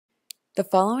The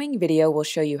following video will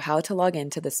show you how to log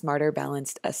into the Smarter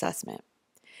Balanced Assessment.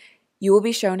 You will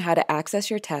be shown how to access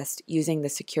your test using the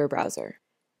secure browser.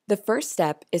 The first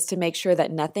step is to make sure that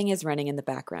nothing is running in the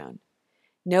background.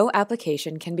 No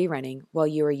application can be running while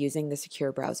you are using the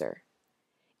secure browser.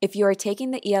 If you are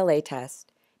taking the ELA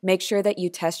test, make sure that you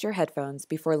test your headphones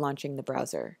before launching the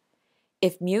browser.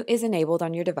 If mute is enabled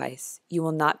on your device, you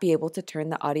will not be able to turn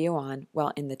the audio on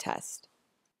while in the test.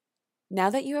 Now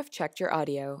that you have checked your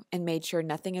audio and made sure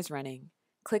nothing is running,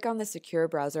 click on the Secure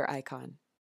Browser icon.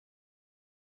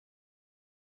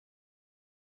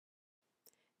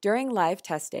 During live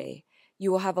test day,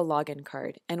 you will have a login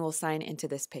card and will sign into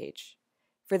this page.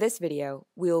 For this video,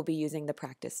 we will be using the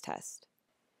practice test.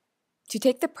 To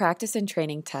take the practice and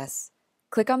training tests,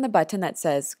 click on the button that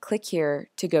says "Click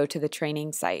here to go to the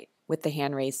training site" with the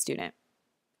hand-raised student.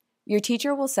 Your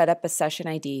teacher will set up a session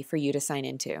ID for you to sign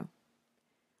into.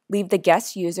 Leave the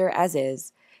guest user as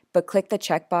is, but click the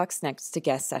checkbox next to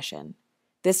guest session.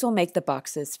 This will make the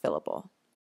boxes fillable.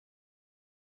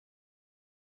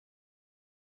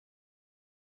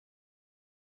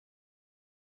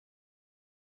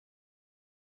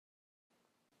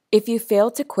 If you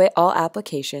fail to quit all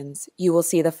applications, you will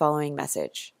see the following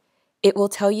message. It will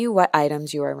tell you what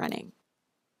items you are running.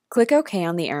 Click OK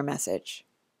on the error message.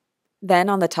 Then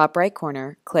on the top right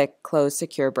corner, click Close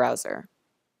Secure Browser.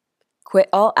 Quit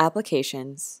all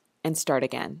applications and start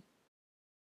again.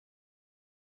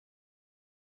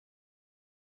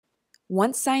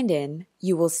 Once signed in,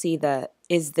 you will see the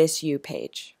 "Is this you"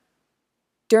 page.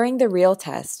 During the real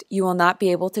test, you will not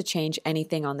be able to change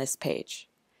anything on this page.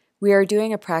 We are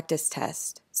doing a practice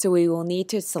test, so we will need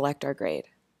to select our grade.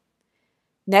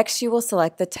 Next, you will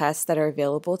select the tests that are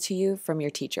available to you from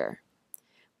your teacher.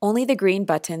 Only the green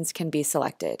buttons can be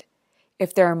selected.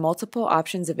 If there are multiple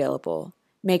options available,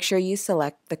 make sure you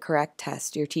select the correct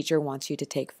test your teacher wants you to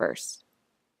take first.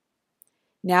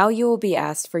 Now you will be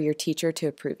asked for your teacher to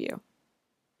approve you.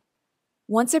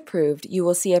 Once approved, you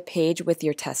will see a page with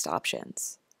your test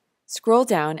options. Scroll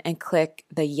down and click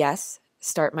the Yes,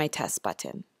 Start My Test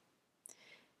button.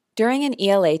 During an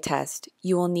ELA test,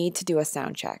 you will need to do a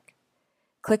sound check.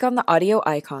 Click on the audio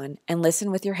icon and listen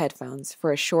with your headphones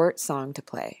for a short song to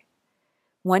play.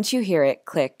 Once you hear it,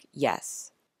 click Yes.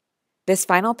 This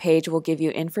final page will give you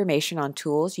information on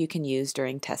tools you can use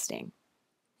during testing.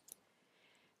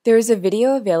 There is a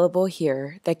video available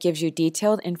here that gives you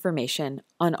detailed information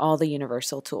on all the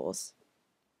universal tools.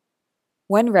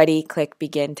 When ready, click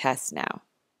Begin Test Now.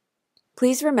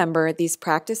 Please remember these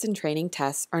practice and training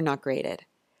tests are not graded.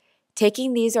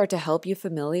 Taking these are to help you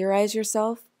familiarize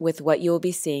yourself with what you will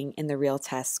be seeing in the real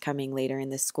tests coming later in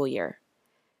this school year.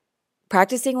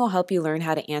 Practicing will help you learn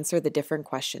how to answer the different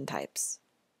question types.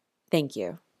 Thank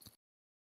you.